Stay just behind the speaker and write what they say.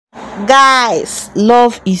Guys,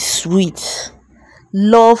 love is sweet.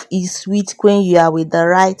 Love is sweet when you are with the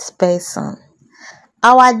right person.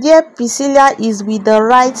 Our dear Priscilla is with the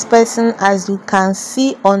right person, as you can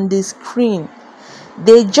see on the screen.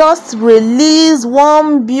 They just released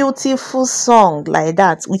one beautiful song like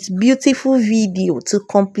that with beautiful video to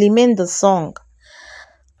complement the song.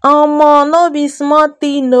 No be small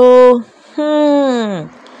thing, no.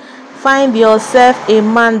 Find yourself a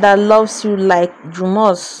man that loves you like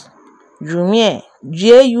Jumos.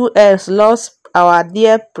 Jus loves our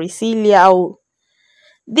dear Priscilla.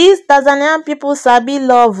 These Tanzanian people sabi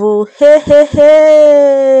love.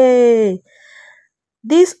 Hey.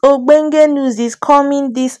 This Ogbenge news is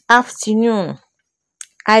coming this afternoon.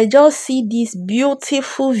 I just see this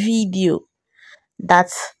beautiful video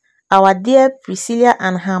that our dear Priscilla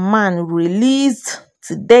and her man released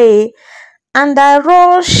today, and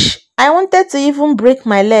I wanted to even break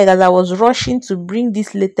my leg as I was rushing to bring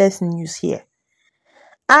this latest news here.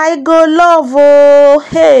 I go love,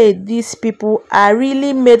 hey, these people are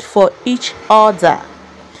really made for each other.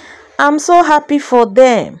 I'm so happy for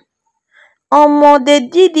them. They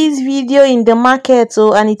did this video in the market,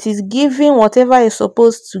 and it is giving whatever it's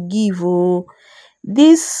supposed to give.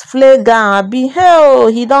 This flagrant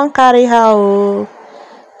he don't carry her.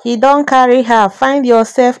 He don't carry her. Find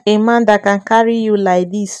yourself a man that can carry you like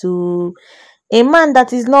this. A man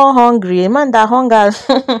that is not hungry. A man that hungers.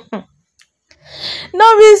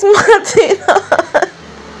 No be smart. Hey,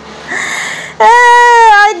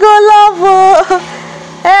 I go love.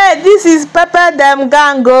 Hey, this is pepper them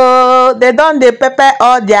gang. They don't pepper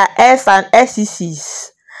all their S and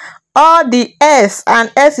SECs. All the S and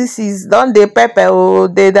SECs don't pepper.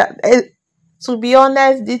 To be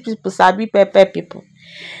honest, these people sabi pepper people.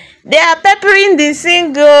 They are peppering the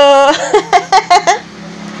single.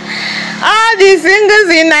 All the singles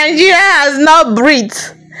in Nigeria has not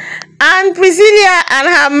breathed. And Priscilla and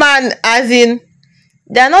her man, as in,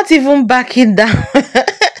 they are not even backing down.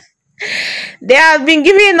 They have been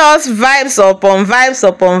giving us vibes upon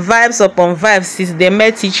vibes since they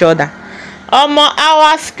met each other.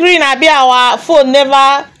 Our screen, our phone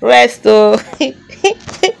never rests.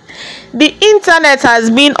 The internet has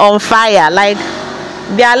been on fire. Like,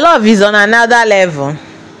 their love is on another level.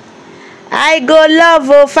 I go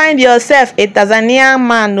love. Find yourself a Tanzanian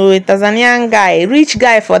man or a Tanzanian guy, rich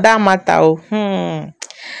guy for that matter.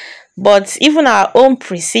 But even our own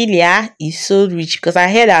Priscilla is so rich, because I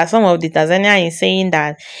heard that some of the Tanzanians is saying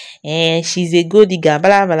that she's a gold digger,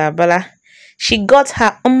 blah blah blah. She got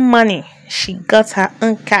her own money. She got her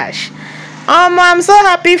own cash. I'm so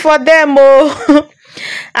happy for them,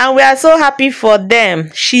 and we are so happy for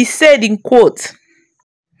them. She said in quote,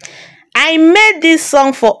 "I made this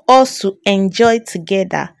song for us to enjoy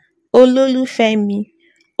together. Ololufe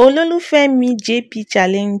miJP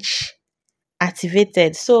challenge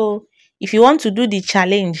activated." So if you want to do the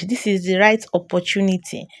challenge, this is the right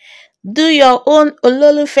opportunity. Do your own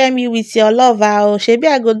Ololufe mi with your lover. Shebi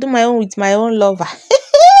I go do my own with my own lover.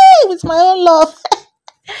 With my own love.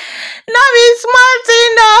 No be smart.